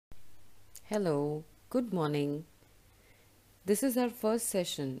Hello, good morning. This is our first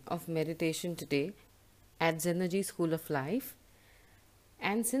session of meditation today at Zenergy School of Life.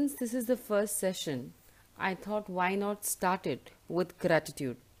 And since this is the first session, I thought why not start it with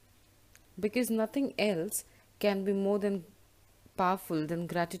gratitude? Because nothing else can be more than powerful than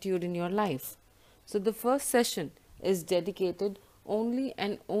gratitude in your life. So the first session is dedicated only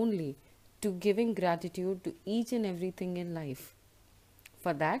and only to giving gratitude to each and everything in life.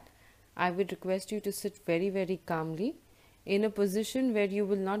 For that, I would request you to sit very, very calmly in a position where you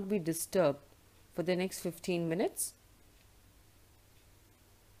will not be disturbed for the next 15 minutes.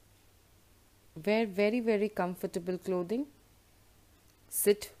 Wear very, very comfortable clothing.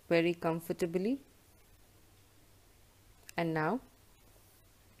 Sit very comfortably. And now,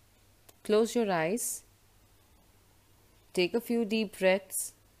 close your eyes. Take a few deep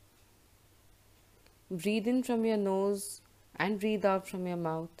breaths. Breathe in from your nose and breathe out from your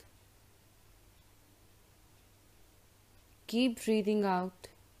mouth. Keep breathing out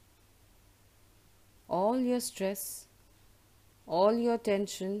all your stress, all your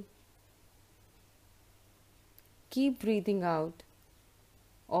tension. Keep breathing out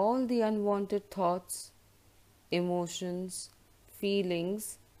all the unwanted thoughts, emotions,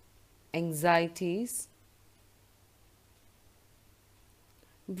 feelings, anxieties.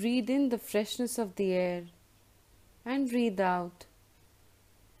 Breathe in the freshness of the air and breathe out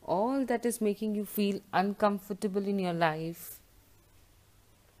all that is making you feel uncomfortable in your life.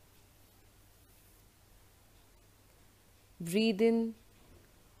 Breathe in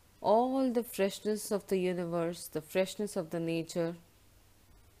all the freshness of the universe, the freshness of the nature,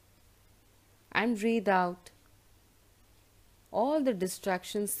 and breathe out all the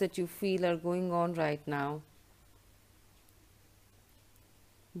distractions that you feel are going on right now.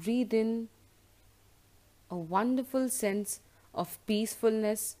 Breathe in a wonderful sense of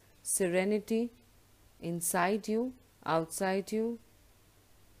peacefulness, serenity inside you, outside you,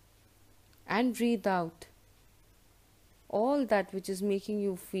 and breathe out all that which is making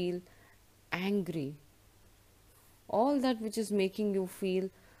you feel angry, all that which is making you feel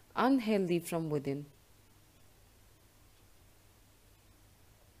unhealthy from within.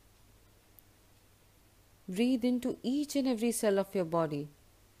 Breathe into each and every cell of your body,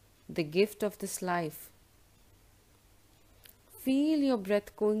 the gift of this life. Feel your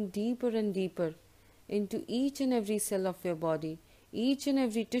breath going deeper and deeper into each and every cell of your body, each and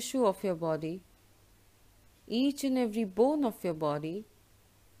every tissue of your body, each and every bone of your body,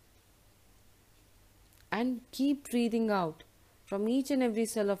 and keep breathing out from each and every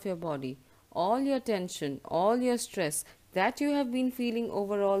cell of your body all your tension, all your stress that you have been feeling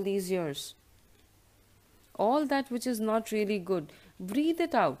over all these years. All that which is not really good, breathe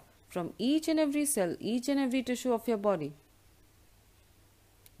it out from each and every cell, each and every tissue of your body.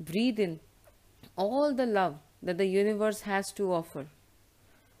 Breathe in all the love that the universe has to offer.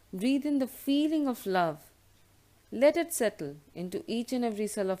 Breathe in the feeling of love. Let it settle into each and every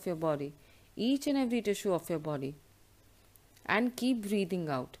cell of your body, each and every tissue of your body. And keep breathing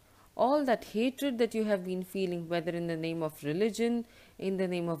out all that hatred that you have been feeling, whether in the name of religion, in the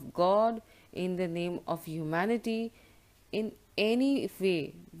name of God, in the name of humanity, in any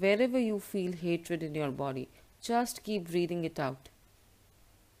way, wherever you feel hatred in your body, just keep breathing it out.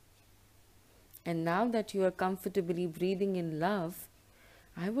 And now that you are comfortably breathing in love,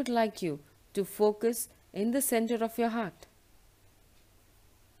 I would like you to focus in the center of your heart.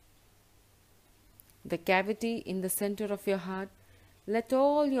 The cavity in the center of your heart, let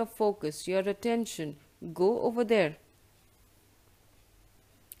all your focus, your attention go over there.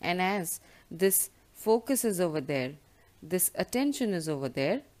 And as this focus is over there, this attention is over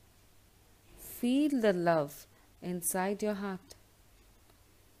there, feel the love inside your heart.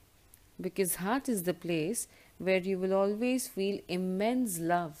 Because heart is the place where you will always feel immense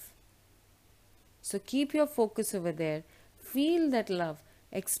love. So keep your focus over there. Feel that love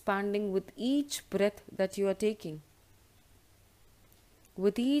expanding with each breath that you are taking.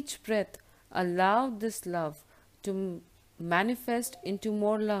 With each breath, allow this love to manifest into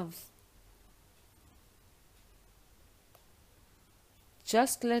more love.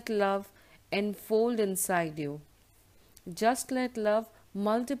 Just let love enfold inside you. Just let love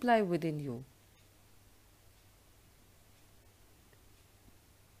multiply within you.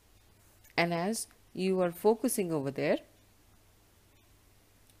 And as you are focusing over there,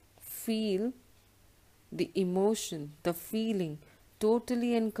 feel the emotion, the feeling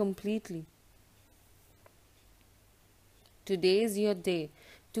totally and completely. Today is your day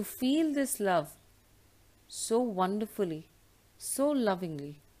to feel this love so wonderfully, so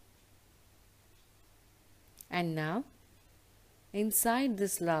lovingly. And now, inside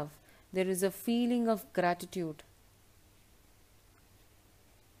this love, there is a feeling of gratitude.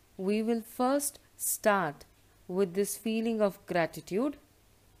 We will first start with this feeling of gratitude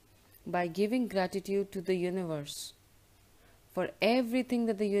by giving gratitude to the universe for everything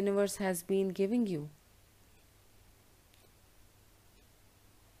that the universe has been giving you.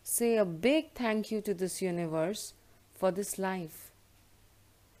 Say a big thank you to this universe for this life.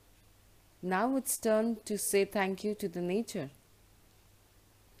 Now it's turn to say thank you to the nature.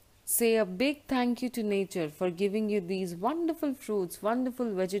 Say a big thank you to nature for giving you these wonderful fruits,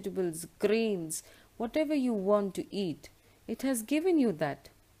 wonderful vegetables, grains, whatever you want to eat. It has given you that.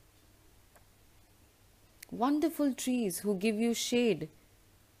 Wonderful trees who give you shade,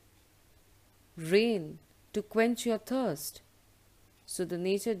 rain to quench your thirst. So the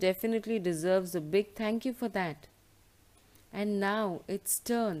nature definitely deserves a big thank you for that. And now it's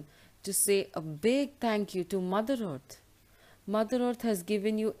turn to say a big thank you to Mother Earth. Mother Earth has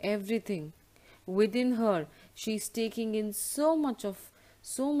given you everything. Within her, she is taking in so much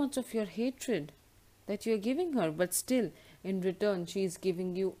of your hatred that you are giving her, but still, in return, she is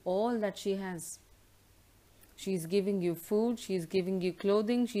giving you all that she has. She is giving you food, she is giving you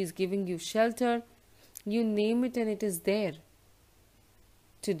clothing, she is giving you shelter. You name it and it is there.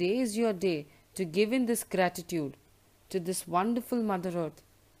 Today is your day to give in this gratitude to this wonderful Mother Earth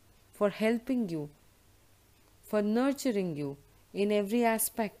for helping you, for nurturing you in every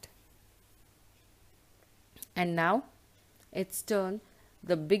aspect. And now, it's turn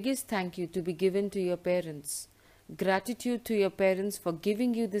the biggest thank you to be given to your parents. Gratitude to your parents for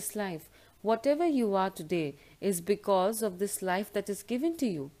giving you this life. Whatever you are today is because of this life that is given to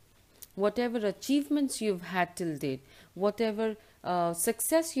you. Whatever achievements you've had till date, whatever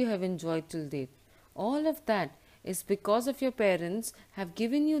success you have enjoyed till date, all of that is because of your parents have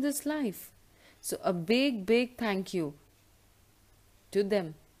given you this life. So a big, big thank you to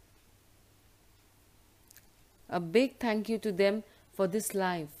them. A big thank you to them for this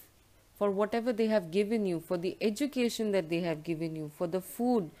life, for whatever they have given you, for the education that they have given you, for the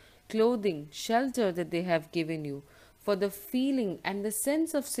food, clothing, shelter that they have given you, for the feeling and the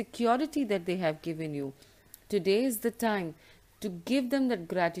sense of security that they have given you. Today is the time to give them that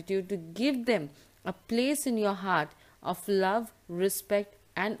gratitude, to give them a place in your heart of love, respect,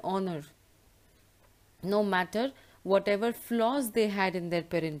 and honor. No matter whatever flaws they had in their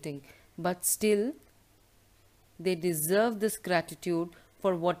parenting, but still they deserve this gratitude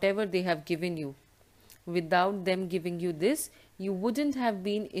for whatever they have given you. Without them giving you this, you wouldn't have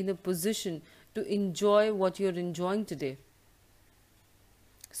been in a position to enjoy what you're enjoying today.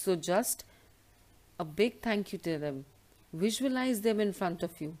 So just a big thank you to them. Visualize them in front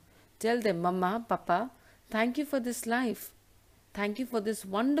of you. Tell them, Mama, Papa, thank you for this life. Thank you for this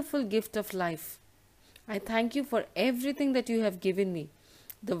wonderful gift of life. I thank you for everything that you have given me.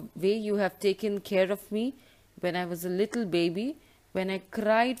 The way you have taken care of me when I was a little baby, when I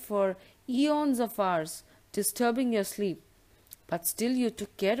cried for eons of hours, disturbing your sleep. But still you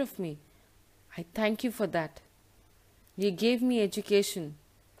took care of me. I thank you for that. You gave me education,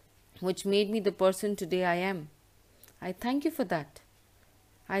 which made me the person today I am. I thank you for that.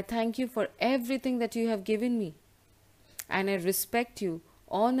 I thank you for everything that you have given me. And I respect you,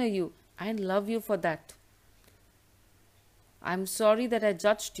 honor you, and love you for that. I'm sorry that I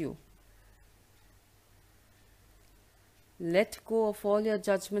judged you. Let go of all your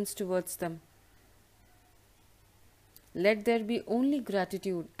judgments towards them. Let there be only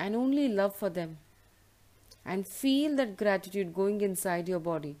gratitude and only love for them. And feel that gratitude going inside your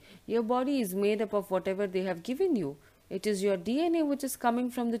body. Your body is made up of whatever they have given you. It is your DNA which is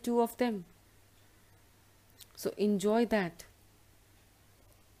coming from the two of them. So enjoy that.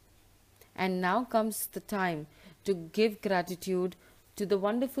 And now comes the time to give gratitude to the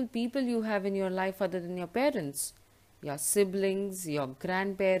wonderful people you have in your life other than your parents, your siblings, your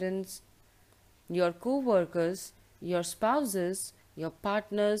grandparents, your co-workers, your spouses, your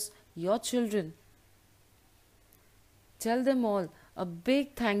partners, your children. Tell them all a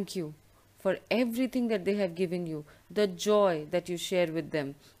big thank you for everything that they have given you, the joy that you share with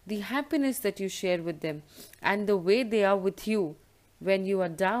them, the happiness that you share with them, and the way they are with you when you are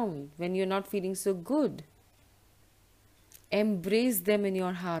down, when you're not feeling so good. Embrace them in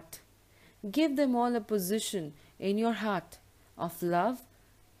your heart. Give them all a position in your heart of love,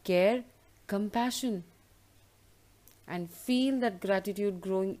 care, compassion. And feel that gratitude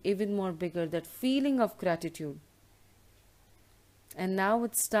growing even more bigger, that feeling of gratitude. And now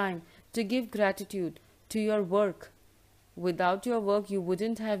it's time to give gratitude to your work. Without your work, you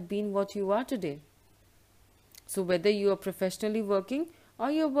wouldn't have been what you are today. So whether you are professionally working or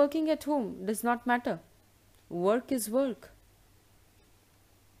you're working at home, does not matter. Work is work.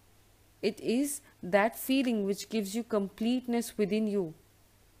 It is that feeling which gives you completeness within you,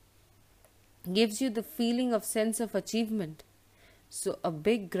 gives you the feeling of sense of achievement. So a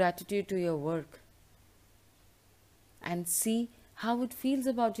big gratitude to your work, and see how it feels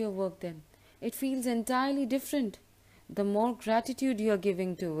about your work then. It feels entirely different. The more gratitude you are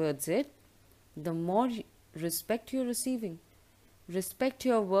giving towards it, the more respect you are receiving. Respect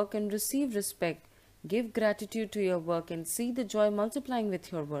your work and receive respect. Give gratitude to your work and see the joy multiplying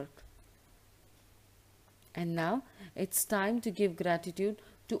with your work. And now it's time to give gratitude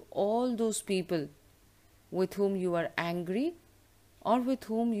to all those people with whom you are angry or with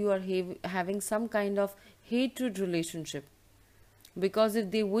whom you are having some kind of hatred relationship. Because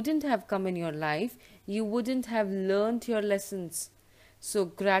if they wouldn't have come in your life, you wouldn't have learned your lessons. So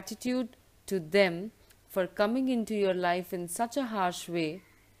gratitude to them for coming into your life in such a harsh way,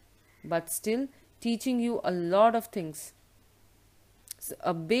 but still teaching you a lot of things. So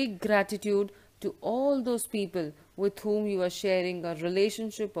a big gratitude to all those people with whom you are sharing a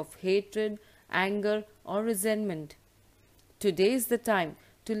relationship of hatred, anger, or resentment. Today is the time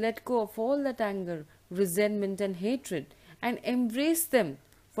to let go of all that anger, resentment, and hatred and embrace them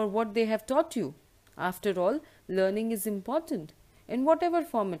for what they have taught you. After all, learning is important in whatever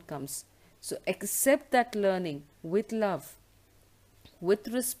form it comes. So accept that learning with love, with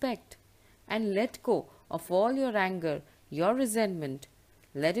respect, and let go of all your anger, your resentment.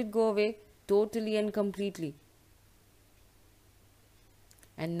 Let it go away totally and completely.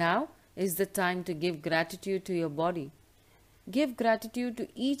 And now is the time to give gratitude to your body. Give gratitude to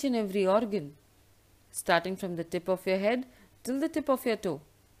each and every organ, starting from the tip of your head till the tip of your toe.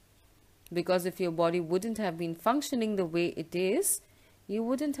 Because if your body wouldn't have been functioning the way it is, you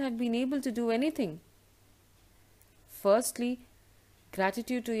wouldn't have been able to do anything. Firstly,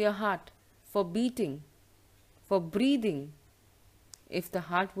 gratitude to your heart for beating, for breathing. If the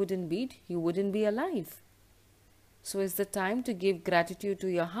heart wouldn't beat, you wouldn't be alive. So it's the time to give gratitude to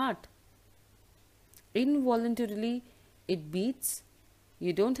your heart. Involuntarily, it beats.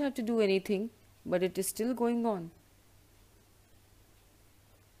 You don't have to do anything, but it is still going on.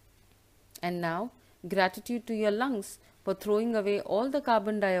 And now, gratitude to your lungs for throwing away all the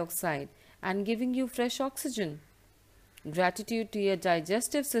carbon dioxide and giving you fresh oxygen. Gratitude to your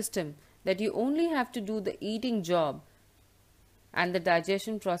digestive system that you only have to do the eating job and the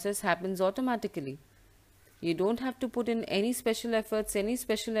digestion process happens automatically. You don't have to put in any special efforts, any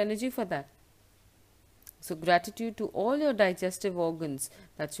special energy for that. So gratitude to all your digestive organs,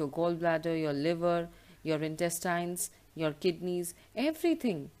 that's your gallbladder, your liver, your intestines, your kidneys,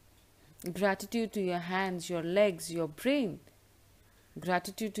 everything. Gratitude to your hands, your legs, your brain.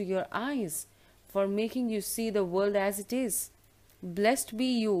 Gratitude to your eyes for making you see the world as it is. Blessed be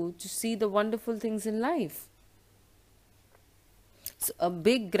you to see the wonderful things in life. So a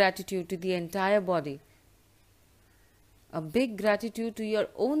big gratitude to the entire body. A big gratitude to your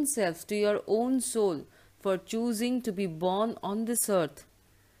own self, to your own soul for choosing to be born on this earth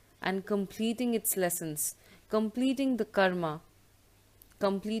and completing its lessons, completing the karma,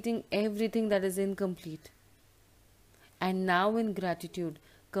 completing everything that is incomplete. And now in gratitude,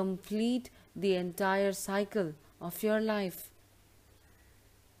 complete the entire cycle of your life.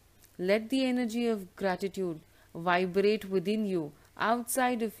 Let the energy of gratitude vibrate within you,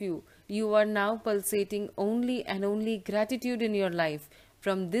 outside of you. You are now pulsating only and only gratitude in your life.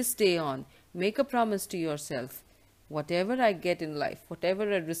 From this day on, make a promise to yourself. Whatever I get in life,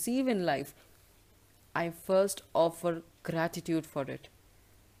 whatever I receive in life, I first offer gratitude for it.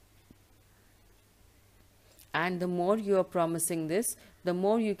 And the more you are promising this, the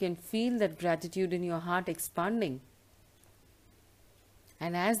more you can feel that gratitude in your heart expanding.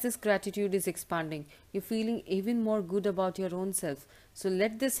 And as this gratitude is expanding, you're feeling even more good about your own self. So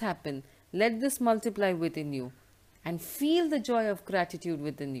let this happen. Let this multiply within you. And feel the joy of gratitude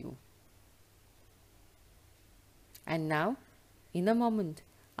within you. And now, in a moment,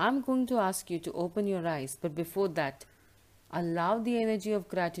 I'm going to ask you to open your eyes. But before that, allow the energy of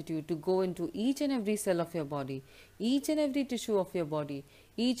gratitude to go into each and every cell of your body, each and every tissue of your body,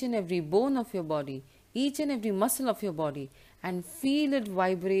 each and every bone of your body, each and every muscle of your body, and feel it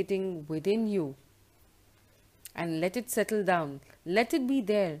vibrating within you. And let it settle down. Let it be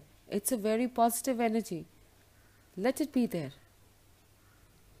there. It's a very positive energy. Let it be there.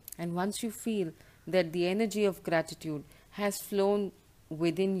 And once you feel that the energy of gratitude has flown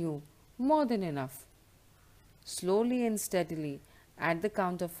within you more than enough, slowly and steadily, at the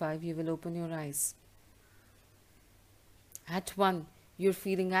count of 5, you will open your eyes. At 1, you're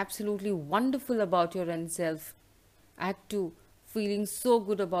feeling absolutely wonderful about your own self. At 2, feeling so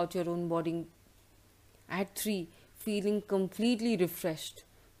good about your own body. At 3, feeling completely refreshed.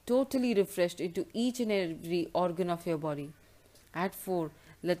 totally refreshed into each and every organ of your body. At 4,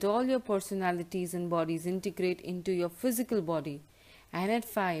 let all your personalities and bodies integrate into your physical body. And at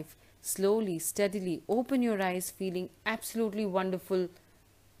 5, slowly, steadily open your eyes, feeling absolutely wonderful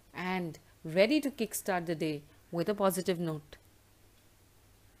and ready to kickstart the day with a positive note.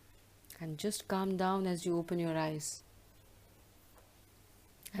 And just calm down as you open your eyes.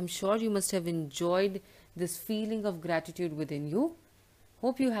 I'm sure you must have enjoyed this feeling of gratitude within you.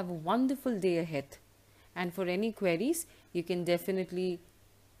 Hope you have a wonderful day ahead. And for any queries, you can definitely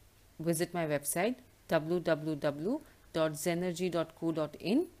visit my website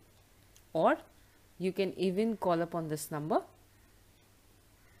www.zenergy.co.in, or you can even call upon this number.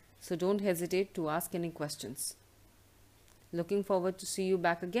 So don't hesitate to ask any questions. Looking forward to see you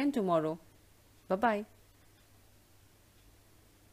back again tomorrow. Bye-bye.